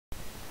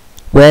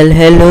Well,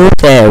 hello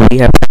there.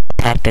 We are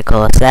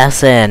Tactical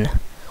Assassin.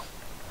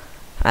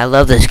 I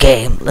love this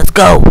game. Let's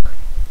go.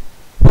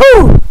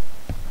 Woo!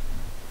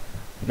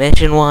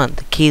 Mission 1,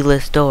 the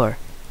keyless door.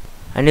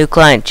 Our new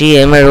client,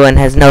 GM, everyone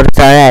has noticed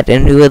our ad,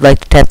 and we would like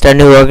to test our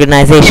new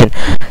organization.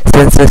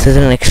 Since this is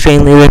an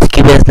extremely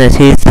risky business,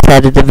 he's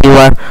decided to view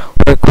our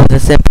work with a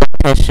simple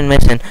question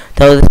mission.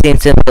 Though this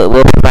seems simple, it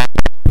will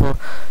provide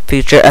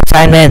future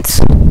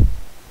assignments.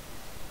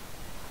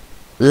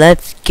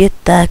 Let's get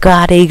the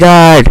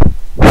bodyguard.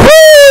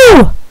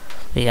 Woo!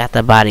 We got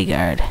the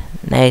bodyguard.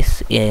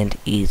 Nice and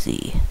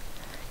easy.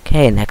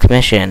 Okay, next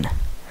mission.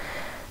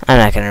 I'm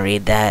not gonna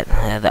read that.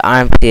 The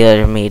arms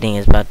dealer meeting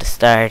is about to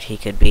start. He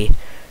could be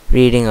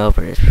reading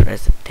over his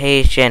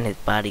presentation. His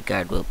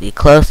bodyguard will be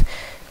close.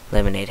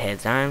 Eliminate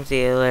head's arms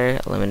dealer.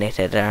 Eliminate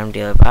head's arm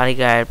dealer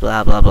bodyguard.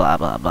 Blah blah blah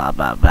blah blah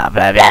blah blah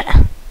blah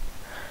blah.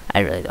 I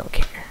really don't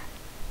care.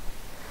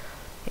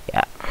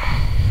 Yeah.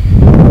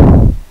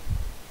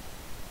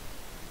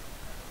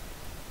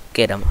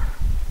 Get him.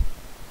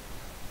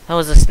 That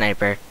was a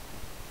sniper.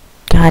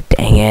 God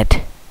dang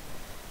it.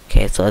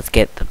 Okay, so let's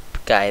get the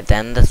guy,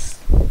 then the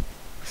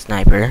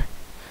sniper.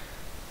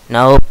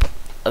 Nope.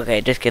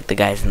 Okay, just get the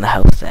guys in the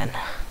house then.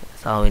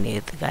 That's all we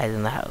need, the guys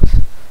in the house.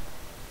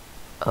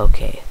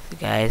 Okay, the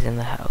guys in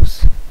the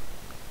house.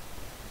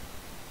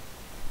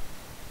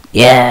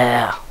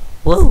 Yeah!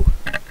 Woo!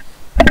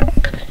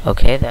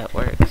 Okay, that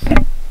works.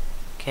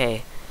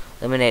 Okay.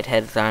 Eliminate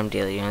head's arm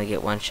dealer. You only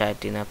get one shot.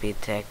 Do not be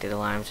detected.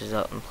 Alarms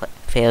result in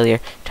failure.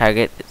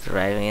 Target is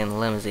arriving in the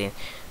limousine.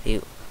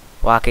 You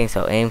walking,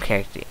 so aim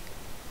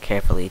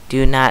carefully.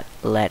 Do not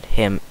let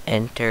him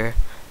enter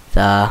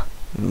the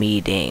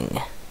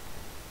meeting.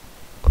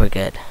 We're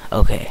good.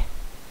 Okay.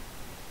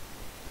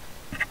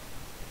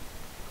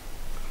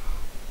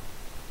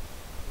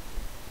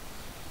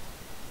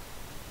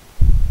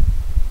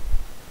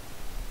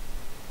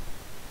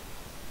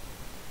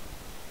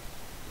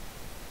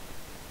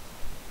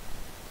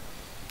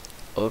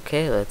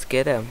 Okay, let's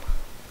get him.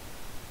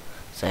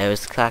 So I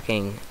was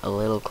talking a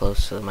little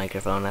close to the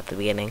microphone at the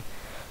beginning.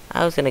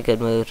 I was in a good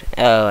mood.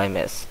 Oh, I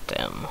missed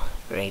him.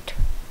 Great.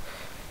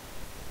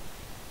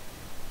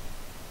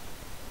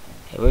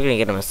 Okay, we're gonna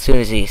get him as soon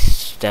as he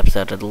steps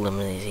out of the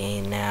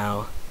limousine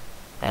now.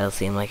 That'll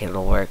seem like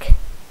it'll work.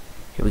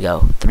 Here we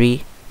go.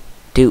 3,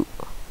 2,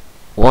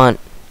 1.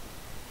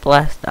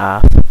 Blast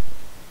off.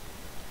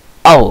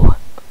 Oh!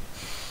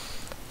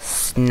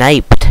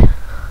 Sniped.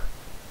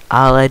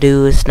 All I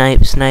do is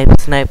snipe,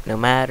 snipe, snipe, no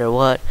matter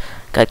what.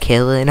 Got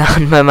killing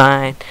on my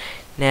mind.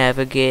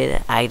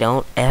 I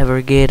don't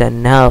ever get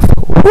enough.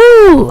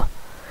 Woo!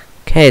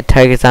 Okay,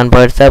 target's on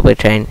board subway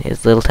train.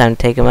 It's little time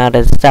to take him out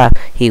as a stop.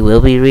 He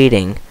will be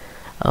reading.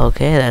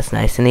 Okay, that's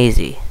nice and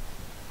easy.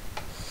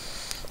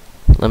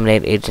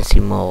 Eliminate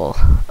agency mole.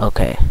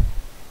 Okay.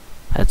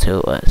 That's who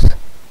it was.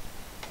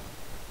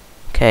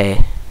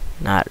 Okay.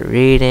 Not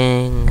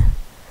reading.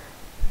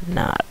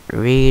 Not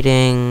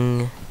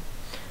reading.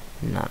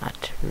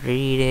 Not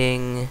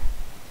reading.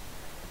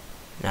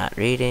 Not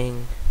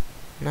reading.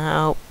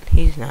 No,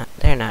 he's not.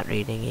 They're not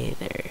reading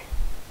either.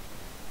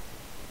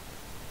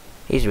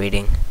 He's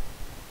reading.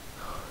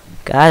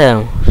 Got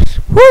him.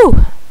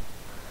 Woo!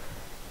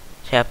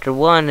 Chapter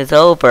 1 is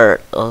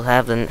over. We'll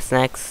have the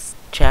next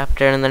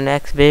chapter in the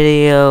next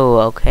video.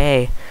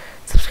 Okay.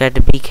 Subscribe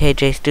to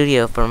BKJ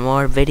Studio for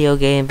more video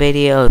game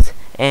videos.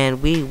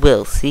 And we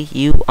will see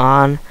you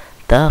on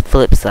the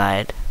flip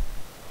side.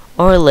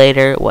 Or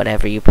later,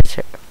 whatever you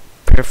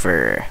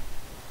prefer.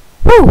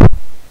 Woo!